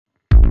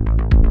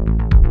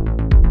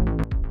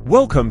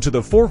Welcome to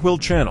the Four Wheel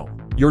Channel,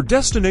 your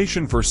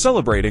destination for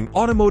celebrating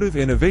automotive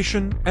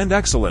innovation and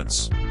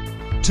excellence.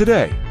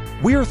 Today,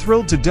 we are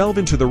thrilled to delve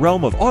into the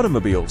realm of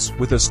automobiles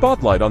with a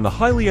spotlight on the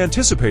highly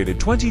anticipated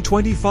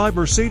 2025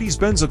 Mercedes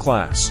Benz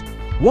A-Class.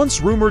 Once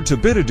rumored to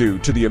bid adieu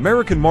to the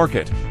American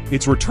market,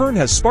 its return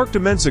has sparked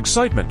immense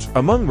excitement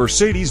among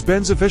Mercedes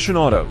Benz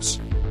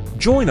aficionados.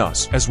 Join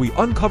us as we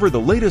uncover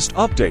the latest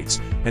updates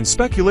and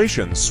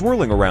speculations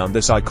swirling around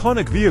this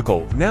iconic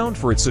vehicle renowned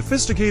for its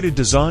sophisticated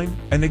design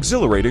and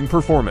exhilarating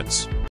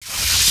performance.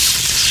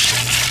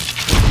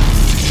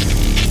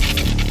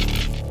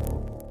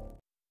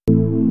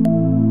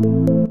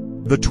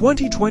 The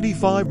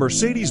 2025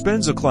 Mercedes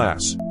Benz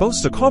A-Class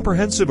boasts a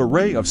comprehensive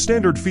array of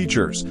standard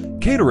features,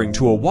 catering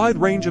to a wide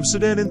range of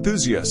sedan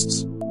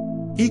enthusiasts.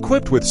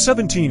 Equipped with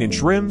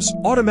 17-inch rims,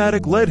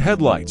 automatic LED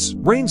headlights,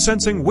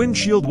 rain-sensing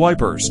windshield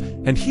wipers,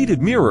 and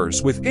heated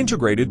mirrors with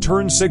integrated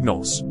turn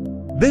signals,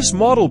 this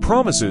model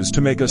promises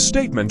to make a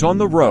statement on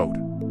the road.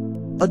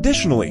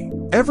 Additionally,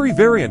 every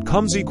variant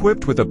comes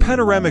equipped with a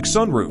panoramic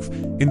sunroof,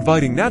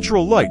 inviting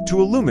natural light to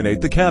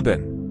illuminate the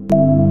cabin.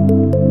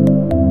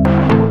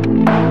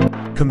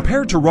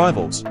 Compared to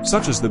rivals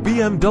such as the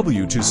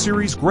BMW 2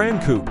 Series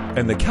Gran Coupe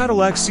and the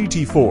Cadillac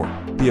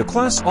CT4, the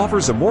A-Class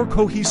offers a more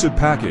cohesive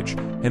package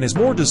and is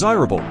more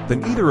desirable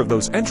than either of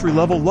those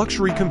entry-level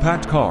luxury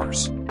compact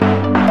cars.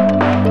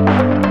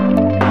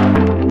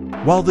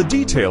 While the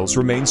details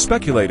remain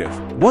speculative,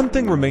 one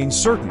thing remains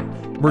certain: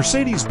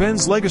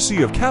 Mercedes-Benz's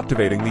legacy of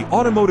captivating the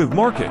automotive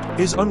market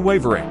is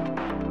unwavering.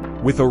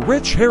 With a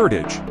rich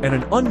heritage and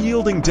an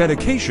unyielding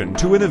dedication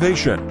to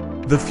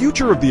innovation, the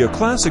future of the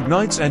A-Class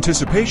ignites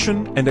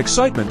anticipation and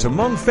excitement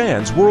among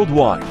fans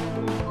worldwide.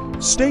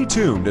 Stay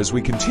tuned as we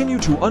continue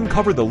to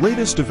uncover the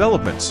latest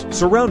developments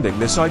surrounding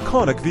this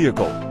iconic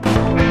vehicle.